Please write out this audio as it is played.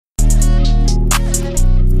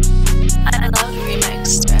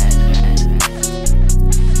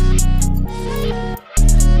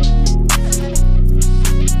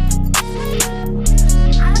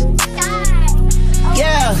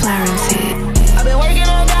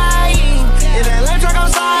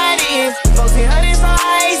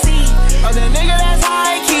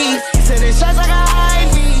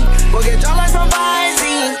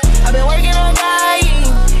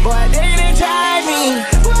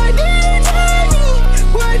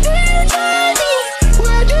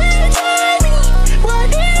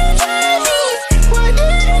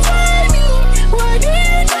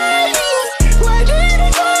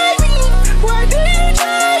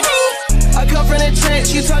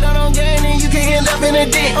bitch. You talk out on game and you can end up in a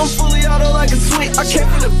ditch. I'm fully auto like a switch. I came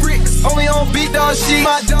from the bricks, only on beat dog shit.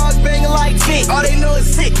 My dog banging like tick. All they know is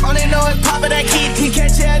sick, all they know is poppin' that kid. He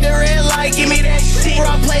catch you at the red light, give me that shit.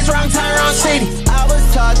 Wrong place, wrong time, wrong city. I was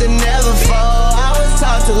taught to never fall, I was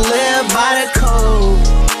taught to live by the code.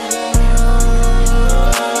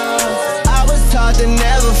 I was taught to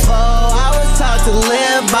never fall, I was taught to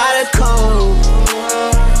live by the code.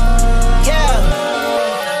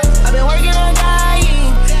 Yeah, I've been working on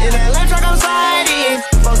dying, in that left truck I'm sliding.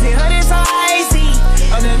 1400 so icy,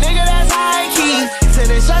 I'm the nigga that's high key.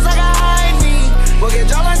 Sending shots like a high me, we'll get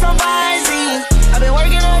dropped like some Visine. I've been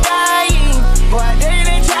working on dying, boy I dare you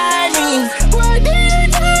to try me. Boy I dare you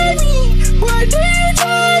to try me, boy I dare you to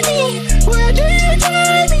try me, boy I dare you to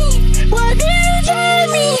try me, boy I dare you to try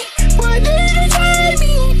me, boy I dare you to try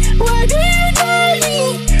me, boy I dare you to try me,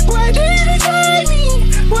 boy I dare you to try me,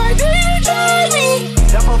 boy I dare you to try me.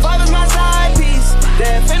 That 4-5 is my side piece,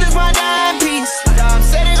 that fin is my dime piece. Now I'm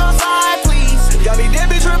setting on side please, got me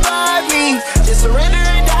dead bitch revive me, just surrender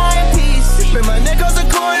and die in peace. Spin my neck on the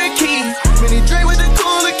corner key, mini Dre with the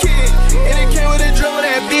cooler kid, and it came with a drum of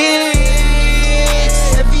that bitch.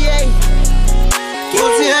 FBA,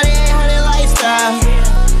 1400, 800 lifestyle,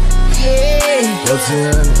 yeah.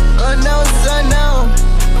 1400. Unknown